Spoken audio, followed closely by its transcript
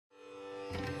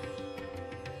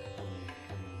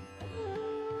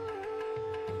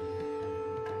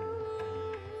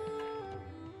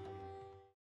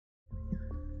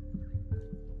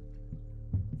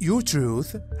Your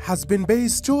truth has been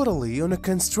based totally on a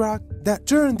construct that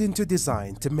turned into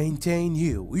design to maintain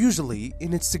you, usually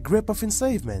in its grip of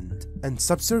enslavement and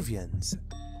subservience.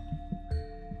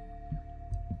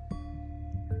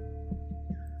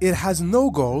 It has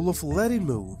no goal of letting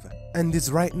move and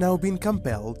is right now being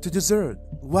compelled to desert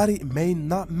what it may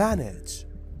not manage.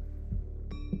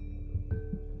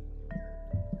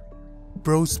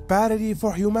 Prosperity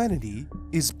for humanity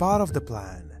is part of the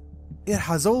plan. It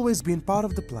has always been part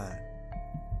of the plan.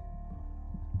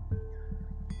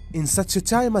 In such a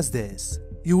time as this,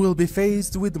 you will be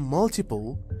faced with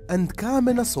multiple and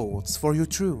common assaults for your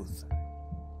truth.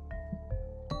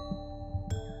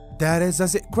 That is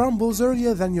as it crumbles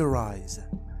earlier than your eyes,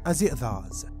 as it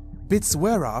does. Bits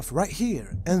wear off right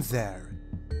here and there.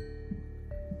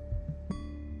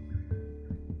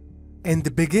 In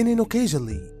the beginning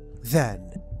occasionally,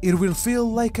 then it will feel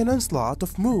like an onslaught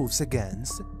of moves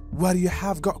against what you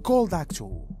have got called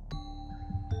actual.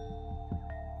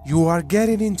 You are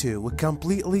getting into a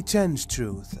completely changed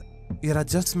truth, your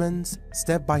adjustments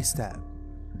step by step.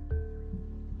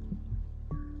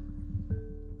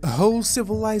 A whole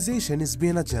civilization is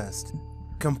being adjusted,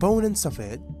 components of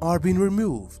it are being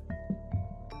removed.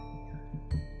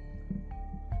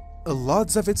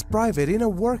 Lots of its private inner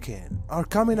working are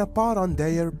coming apart on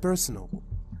their personal.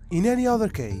 In any other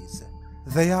case,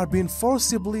 they are being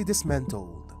forcibly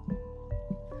dismantled.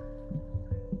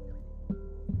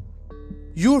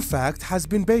 Your fact has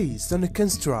been based on a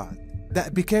construct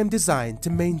that became designed to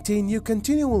maintain you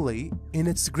continually in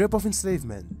its grip of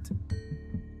enslavement.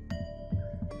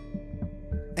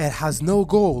 It has no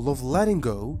goal of letting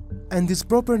go and is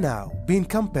proper now, being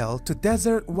compelled to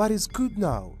desert what is good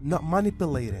now, not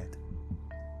manipulated.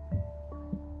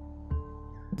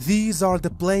 These are the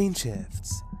plane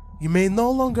shifts. You may no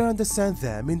longer understand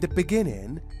them in the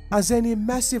beginning as any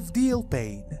massive deal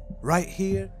pain, right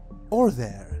here or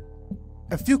there.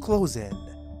 A few close in,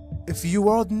 a few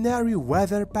ordinary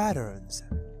weather patterns.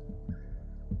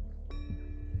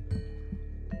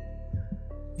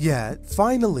 Yet,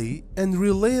 finally and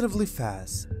relatively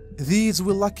fast, these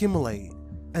will accumulate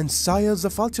and styles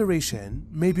of alteration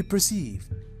may be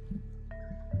perceived.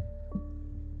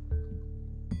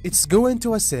 It's going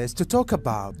to assist to talk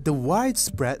about the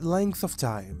widespread length of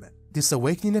time. This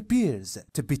awakening appears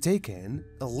to be taken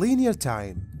a linear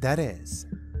time, that is.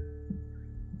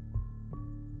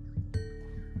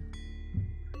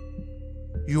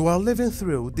 You are living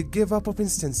through the give-up of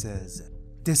instances.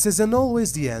 This isn't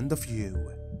always the end of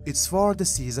you. It's for the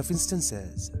seas of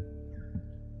instances.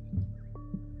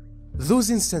 Those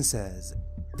instances,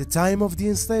 the time of the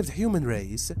enslaved human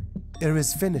race, it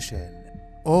is finishing.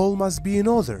 All must be in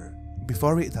order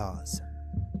before it does.